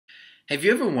Have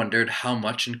you ever wondered how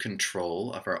much in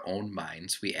control of our own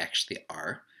minds we actually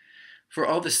are? For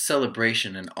all the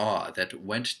celebration and awe that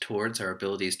went towards our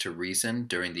abilities to reason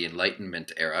during the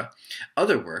Enlightenment era,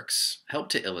 other works help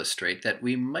to illustrate that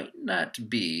we might not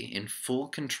be in full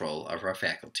control of our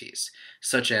faculties,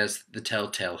 such as The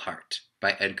Telltale Heart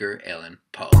by Edgar Allan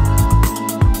Poe.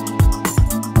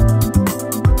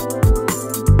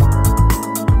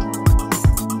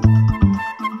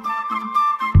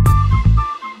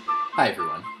 Hi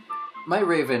everyone. My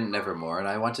Raven Nevermore, and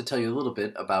I want to tell you a little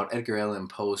bit about Edgar Allan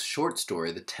Poe's short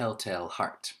story, The Telltale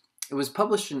Heart. It was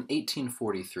published in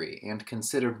 1843 and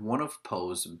considered one of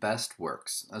Poe's best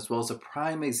works, as well as a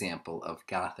prime example of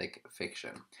Gothic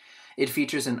fiction. It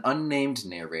features an unnamed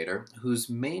narrator whose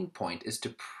main point is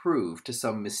to prove to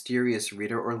some mysterious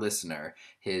reader or listener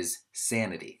his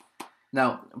sanity.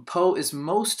 Now, Poe is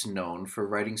most known for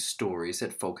writing stories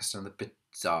that focused on the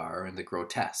bizarre and the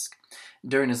grotesque.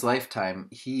 During his lifetime,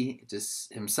 he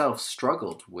himself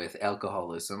struggled with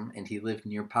alcoholism and he lived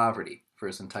near poverty for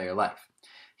his entire life.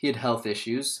 He had health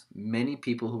issues. Many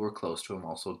people who were close to him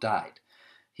also died.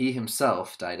 He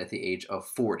himself died at the age of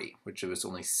 40, which was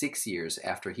only 6 years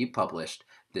after he published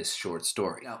this short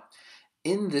story. Now,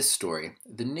 in this story,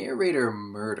 the narrator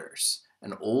murders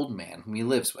an old man whom he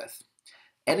lives with.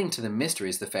 Adding to the mystery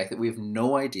is the fact that we have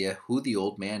no idea who the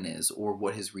old man is or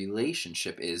what his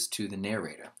relationship is to the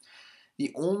narrator.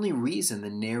 The only reason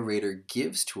the narrator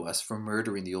gives to us for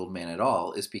murdering the old man at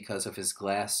all is because of his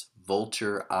glass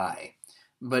vulture eye.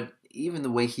 But even the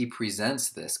way he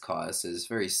presents this cause is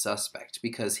very suspect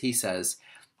because he says,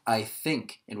 "I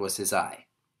think it was his eye.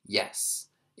 Yes,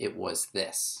 it was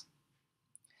this."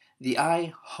 The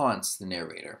eye haunts the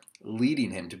narrator, leading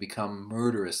him to become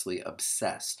murderously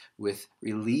obsessed with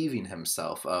relieving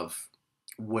himself of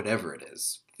whatever it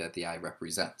is that the eye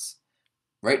represents.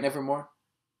 Right, Nevermore?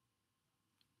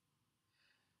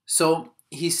 So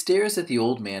he stares at the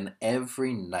old man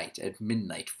every night at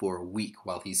midnight for a week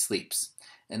while he sleeps.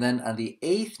 And then on the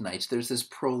 8th night, there's this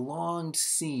prolonged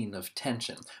scene of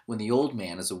tension when the old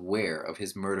man is aware of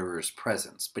his murderer's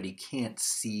presence, but he can't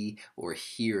see or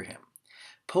hear him.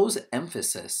 Poe's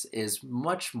emphasis is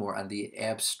much more on the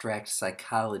abstract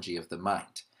psychology of the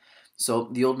mind. So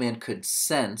the old man could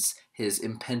sense his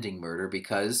impending murder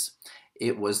because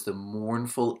it was the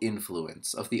mournful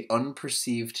influence of the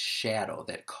unperceived shadow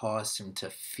that caused him to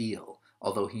feel,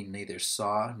 although he neither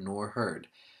saw nor heard,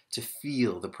 to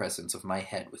feel the presence of my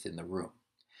head within the room.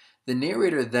 The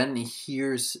narrator then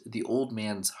hears the old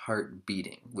man's heart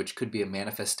beating, which could be a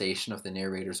manifestation of the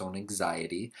narrator's own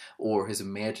anxiety or his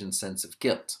imagined sense of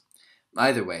guilt.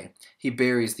 Either way, he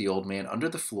buries the old man under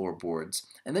the floorboards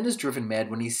and then is driven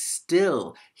mad when he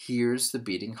still hears the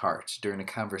beating heart during a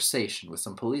conversation with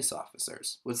some police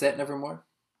officers. What's that, Nevermore?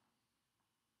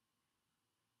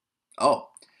 Oh,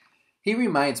 he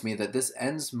reminds me that this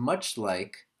ends much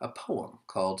like a poem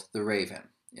called The Raven,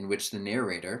 in which the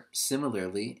narrator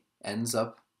similarly ends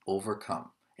up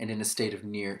overcome and in a state of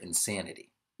near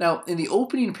insanity. Now, in the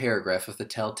opening paragraph of The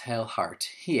Telltale Heart,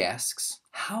 he asks,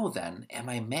 "How then am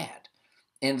I mad?"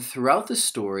 And throughout the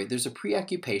story, there's a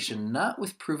preoccupation not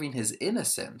with proving his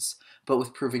innocence, but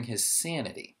with proving his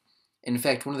sanity. In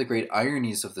fact, one of the great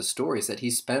ironies of the story is that he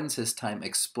spends his time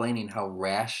explaining how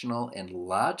rational and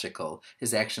logical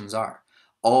his actions are,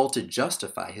 all to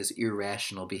justify his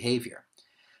irrational behavior.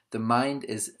 The mind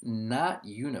is not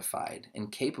unified and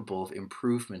capable of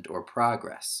improvement or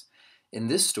progress. In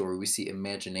this story, we see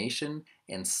imagination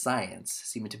and science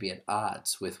seeming to be at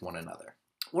odds with one another.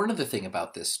 One other thing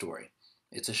about this story,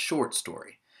 it's a short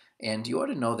story, and you ought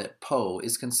to know that Poe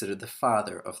is considered the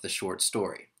father of the short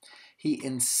story. He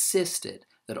insisted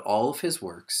that all of his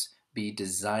works be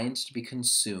designed to be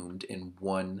consumed in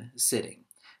one sitting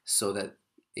so that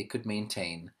it could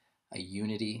maintain a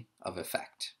unity of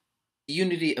effect.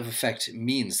 Unity of effect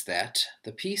means that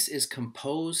the piece is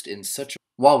composed in such a...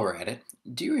 While we're at it,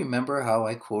 do you remember how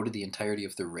I quoted the entirety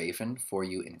of The Raven for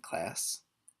you in class?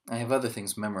 I have other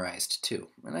things memorized too,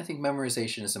 and I think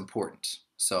memorization is important.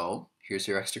 So, here's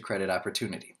your extra credit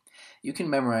opportunity. You can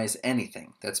memorize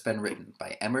anything that's been written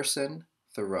by Emerson,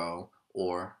 Thoreau,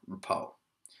 or Poe.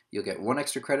 You'll get 1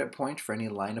 extra credit point for any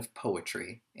line of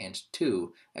poetry, and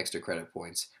 2 extra credit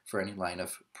points for any line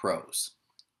of prose.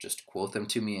 Just quote them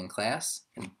to me in class,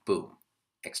 and boom,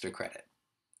 extra credit.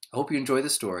 I hope you enjoy the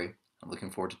story. I'm looking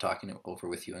forward to talking it over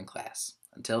with you in class.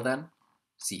 Until then,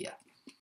 see ya.